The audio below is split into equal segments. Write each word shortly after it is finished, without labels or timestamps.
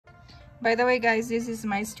By the way, guys, this is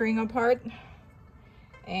my string apart,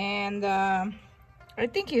 and I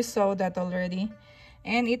think you saw that already,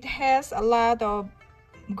 and it has a lot of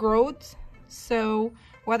growth. So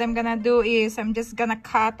what I'm gonna do is I'm just gonna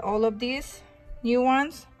cut all of these new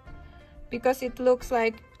ones, because it looks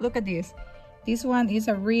like, look at this one is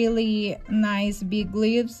a really nice big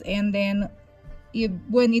leaves, and then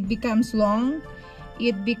when it becomes long,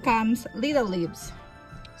 it becomes little leaves.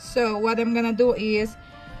 So what I'm gonna do is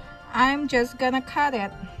I'm just gonna cut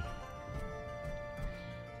it,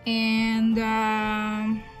 and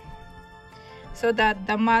so that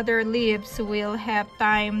the mother leaves will have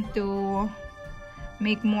time to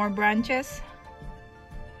make more branches.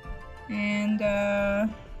 And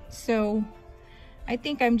so I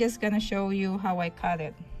think I'm just gonna show you how I cut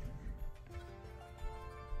it,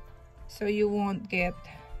 so you won't get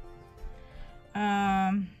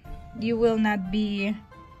you will not be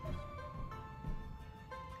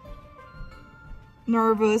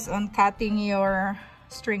nervous on cutting your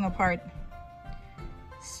string apart.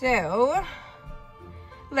 So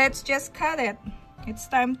let's just cut it. It's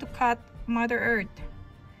time to cut Mother Earth,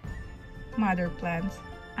 mother plants.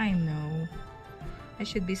 I know I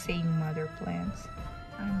should be saying mother plants.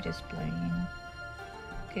 I'm just playing.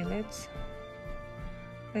 Okay, let's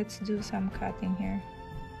do some cutting here.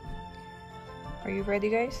 Are you ready,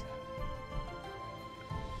 guys?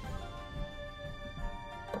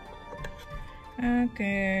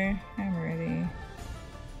 Okay, I'm ready.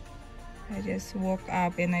 I just woke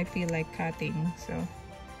up and I feel like cutting, so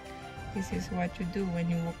this is what you do when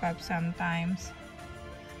you woke up sometimes,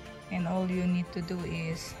 and all you need to do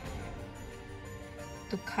is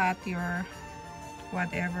to cut your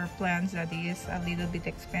whatever plants that is a little bit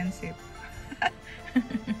expensive.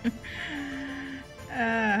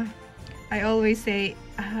 I always say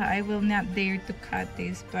I will not dare to cut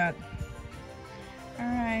this, but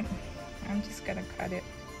alright, I'm just gonna cut it.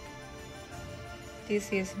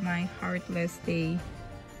 This is my heartless day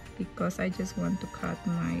because I just want to cut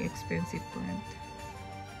my expensive plant.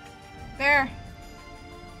 There.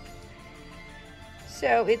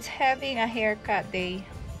 So it's having a haircut day,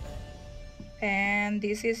 and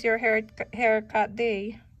this is your haircut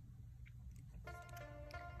day.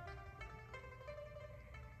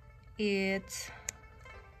 It's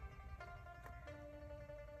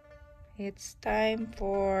time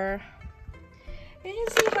for, can you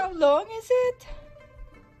see how long is it?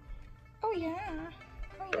 Oh yeah,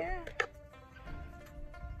 oh yeah.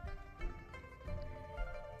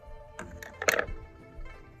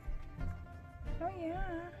 Oh yeah.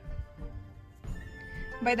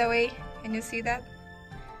 By the way, can you see that?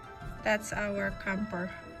 That's our camper.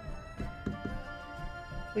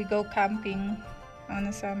 We go camping on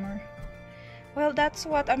the summer. Well, that's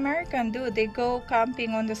what Americans do. They go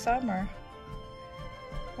camping on the summer.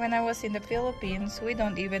 When I was in the Philippines, we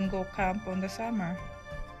don't even go camp on the summer.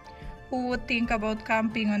 Who would think about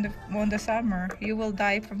camping on the summer? You will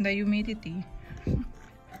die from the humidity.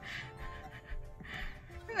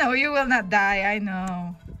 No, you will not die, I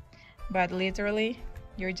know. But literally,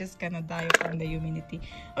 you're just gonna die from the humidity.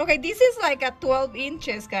 Okay, this is like a 12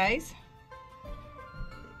 inches, guys.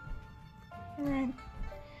 Alright.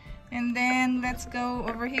 And then let's go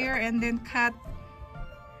over here and then cut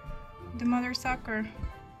the mother sucker.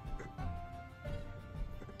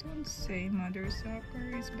 Don't say mother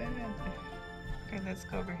sucker is bad. Okay, let's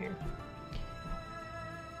go over here.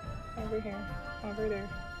 Over here. Over there.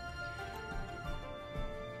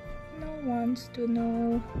 No one wants to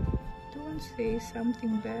know. Don't say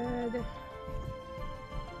something bad.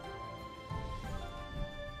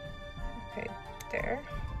 Okay, there.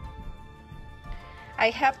 I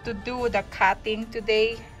have to do the cutting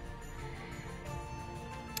today.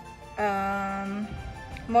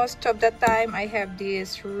 Most of the time I have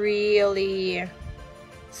this really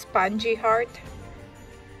spongy heart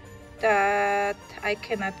that I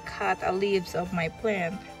cannot cut the leaves of my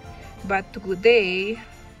plant. But today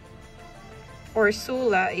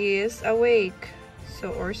Ursula is awake,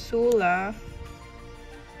 so Ursula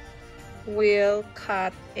will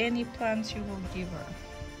cut any plants you will give her.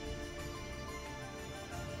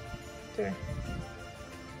 There.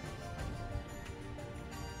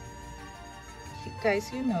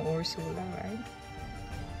 Guys, you know Ursula, right?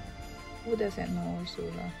 Who doesn't know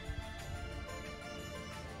Ursula?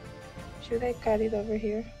 Should I cut it over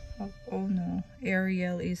here? Oh no,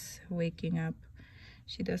 Ariel is waking up.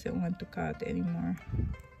 She doesn't want to cut anymore.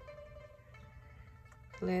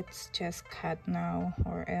 Let's just cut now,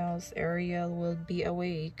 or else Ariel will be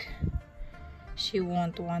awake. She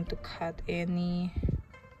won't want to cut any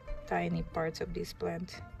tiny parts of this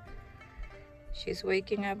plant. She's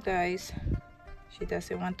waking up, guys. She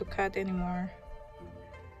doesn't want to cut anymore.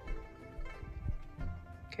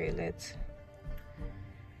 Okay, let's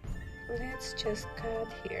just cut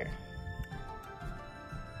here.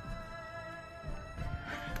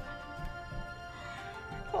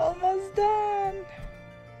 Almost done.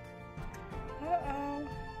 Uh-oh.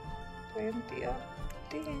 Plenty of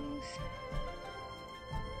things.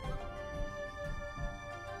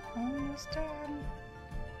 Almost done.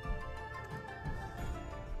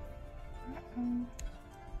 Uh-oh.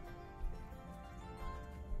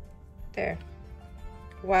 There.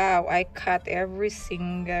 Wow, I cut every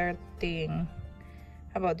single thing.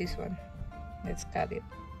 How about this one? Let's cut it.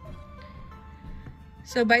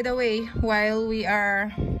 So by the way, while we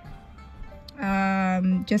are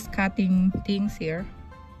just cutting things here,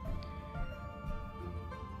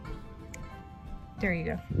 there you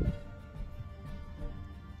go.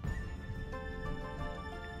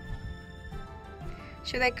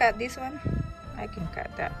 Should I cut this one? I can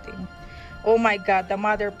cut that thing. Oh my god, the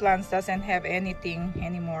mother plants doesn't have anything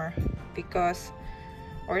anymore because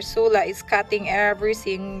Ursula is cutting every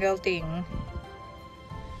single thing.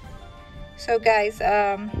 So guys,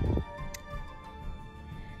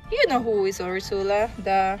 you know who is Ursula,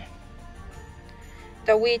 the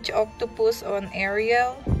witch octopus on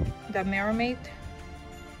Ariel the mermaid.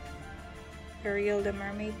 Ariel the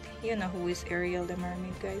mermaid. You know who is Ariel the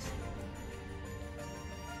mermaid, guys.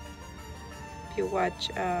 If you watch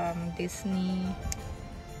Disney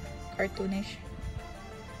cartoonish.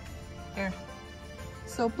 Here.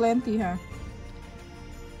 So plenty, huh?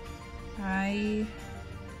 I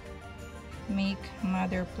make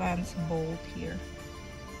mother plants bold here.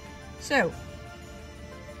 So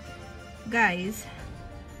guys,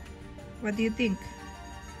 what do you think?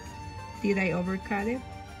 Did I overcut it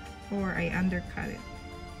or I undercut it?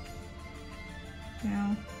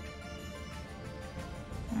 Well,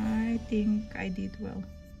 I think I did well.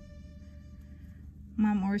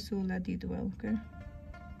 Mom Ursula did well, okay?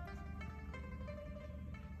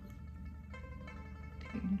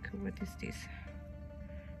 Think, what is this?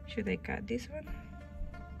 Should I cut this one?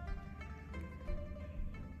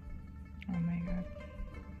 Oh my god.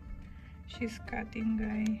 She's cutting,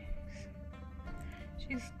 guys.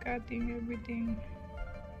 She's cutting everything.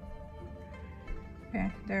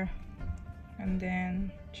 Yeah, there. And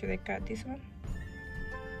then, should I cut this one?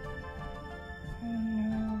 Oh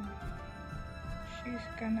no. She's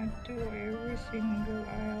gonna do every single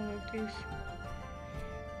aisle of this.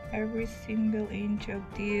 Every single inch of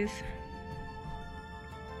this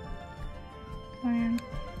plant.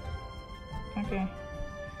 Okay.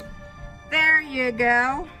 There you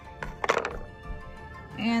go.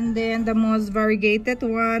 And then the most variegated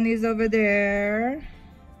one is over there.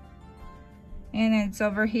 And it's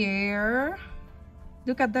over here.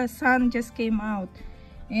 Look at the sun just came out.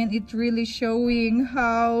 And it's really showing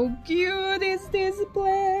how cute is this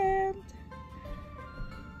plant.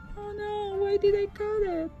 Oh no, why did I cut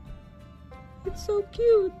it? It's so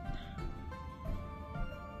cute.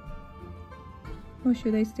 Or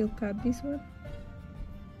should I still cut this one?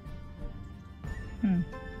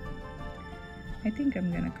 I think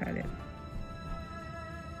I'm gonna cut it.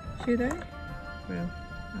 Should I? Well,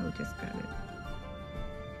 I'll just cut it.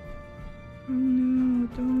 Oh no,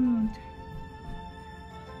 don't.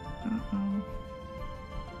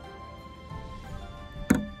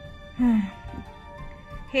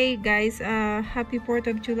 Hey guys, happy 4th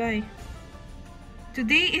of July.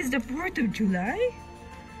 Today is the 4th of July?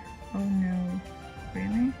 Oh no,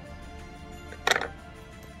 really?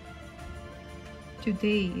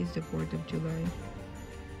 Today is the 4th of July.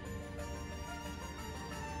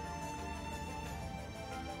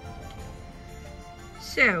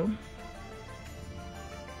 So,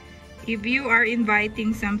 if you are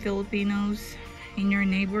inviting some Filipinos in your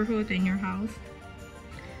neighborhood, in your house,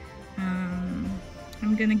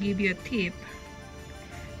 I'm gonna give you a tip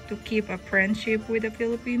to keep a friendship with the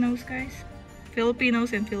Filipinos, guys.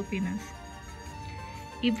 Filipinos and Filipinas.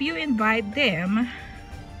 If you invite them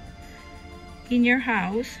in your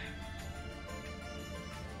house,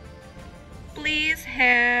 please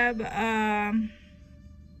have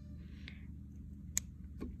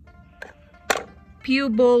few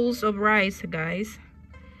bowls of rice, guys.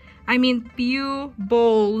 I mean few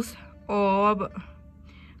bowls of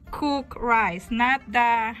cooked rice, not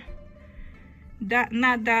the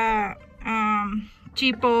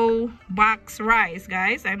cheapo box rice,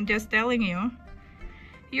 guys. I'm just telling you,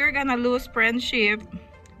 you're gonna lose friendship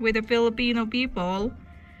with the Filipino people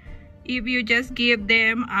if you just give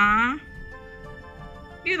them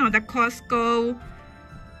you know, the Costco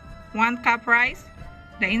 1 cup rice,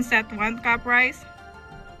 the instant 1 cup rice.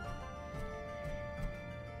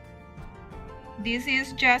 this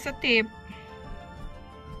is just a tip.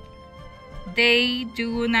 They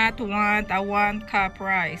do not want a 1-cup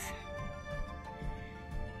rice.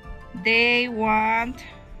 They want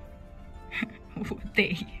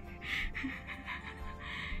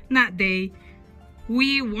not they.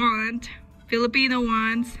 We want, Filipino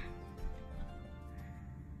wants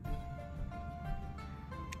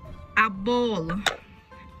a bowl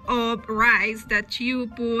of rice that you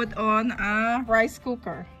put on a rice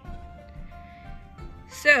cooker.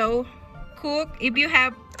 So cook, if you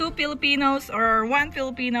have 2 Filipinos or 1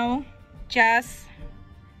 Filipino, just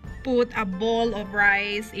put a bowl of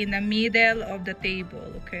rice in the middle of the table,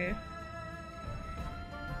 okay?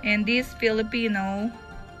 And this Filipino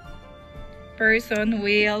person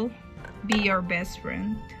will be your best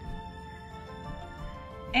friend.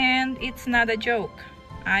 And it's not a joke.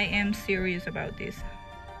 I am serious about this.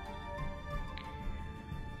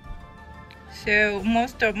 So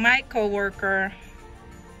most of my coworker,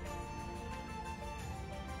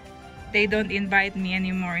 they don't invite me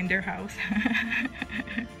anymore in their house.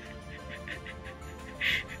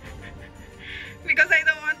 Because I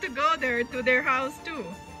don't want to go there to their house too.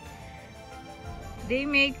 They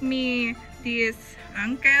make me this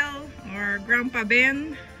uncle or Grandpa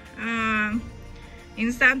Ben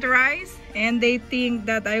instant rice, and they think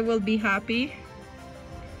that I will be happy.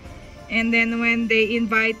 And then when they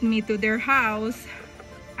invite me to their house,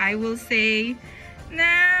 I will say,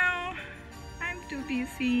 no, I'm too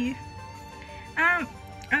busy.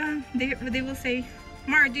 They will say,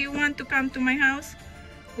 Mar, do you want to come to my house?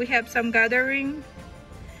 We have some gathering.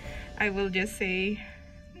 I will just say,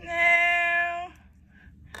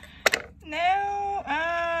 no,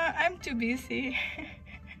 I'm too busy.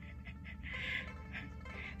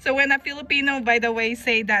 So when a Filipino, by the way,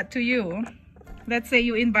 say that to you, let's say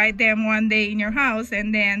you invite them one day in your house,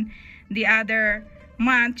 and then the other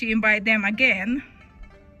month you invite them again,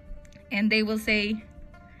 and they will say,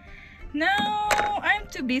 no, I'm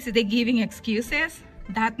too busy. They're giving excuses.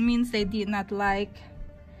 That means they did not like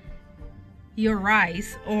your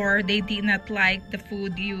rice, or they did not like the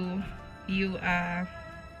food you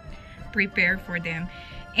prepare for them.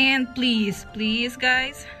 And please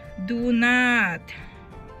guys, do not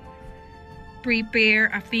prepare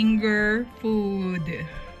a finger food.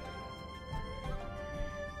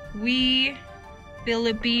 We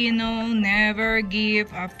Filipino never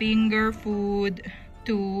give a finger food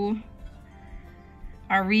to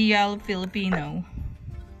a real Filipino.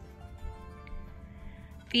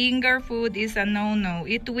 Finger food is a no-no.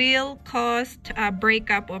 It will cause a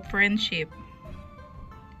breakup of friendship.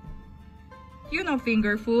 You know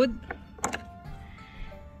finger food.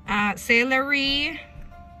 Celery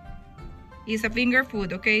is a finger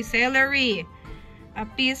food, okay? Celery. A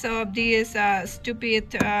piece of this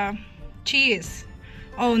stupid cheese.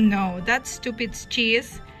 Oh no, that's stupid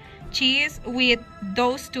cheese. Cheese with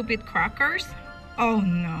those stupid crackers. Oh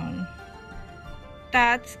no.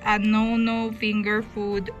 That's a no-no finger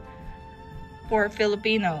food for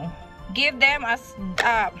Filipino. Give them a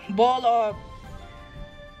bowl of,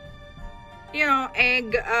 you know,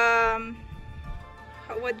 egg,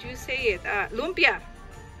 what do you say it? Lumpia.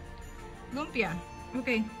 Lumpia.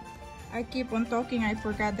 Okay. I keep on talking. I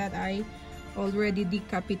forgot that I already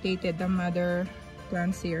decapitated the mother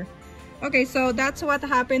plants here. Okay, so that's what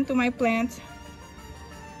happened to my plants.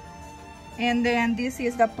 And then this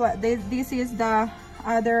is the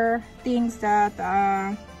other things that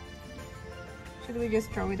should we just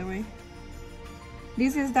throw it away?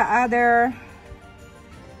 This is the other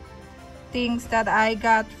things that I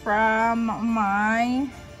got from my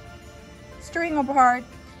string of heart.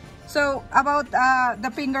 So about the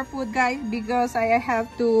finger food, guys, because I have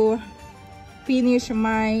to finish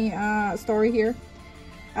my story here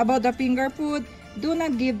about the finger food. Do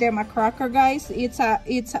not give them a cracker, guys. It's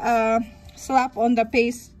a slap on the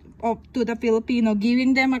face to the Filipino.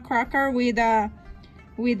 Giving them a cracker with a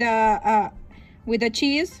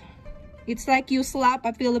cheese, it's like you slap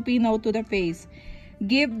a Filipino to the face.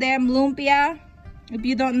 Give them lumpia. If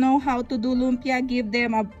you don't know how to do lumpia, give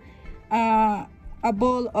them a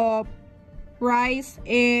bowl of rice,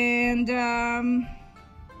 and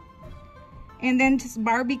then just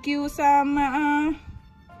barbecue some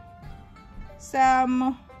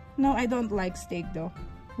no, I don't like steak though.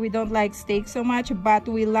 We don't like steak so much, but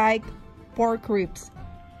we like pork ribs.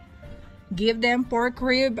 Give them pork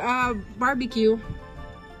rib barbecue,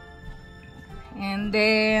 and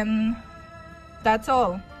then that's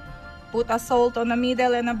all. Put a salt on the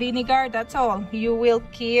middle and a vinegar. That's all. You will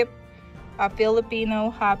keep a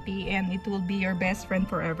Filipino happy, and it will be your best friend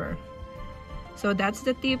forever. So that's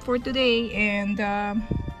the tip for today. And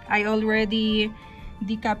I already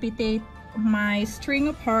decapitated my string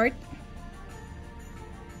apart,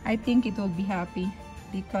 I think it will be happy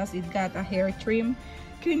because it got a hair trim.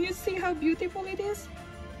 Can you see how beautiful it is?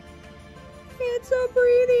 It's so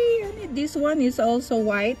pretty. And this one is also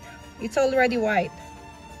white. It's already white.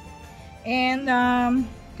 And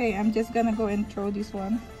okay, I'm just gonna go and throw this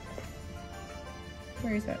one.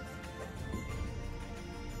 Where is that?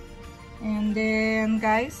 And then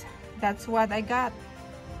guys, that's what I got.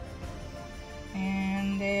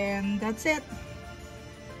 And then that's it.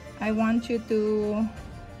 I want you to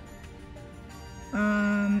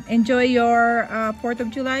enjoy your 4th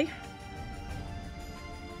of July.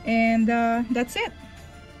 And that's it.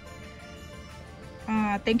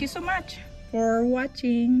 Thank you so much for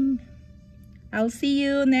watching. I'll see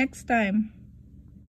you next time.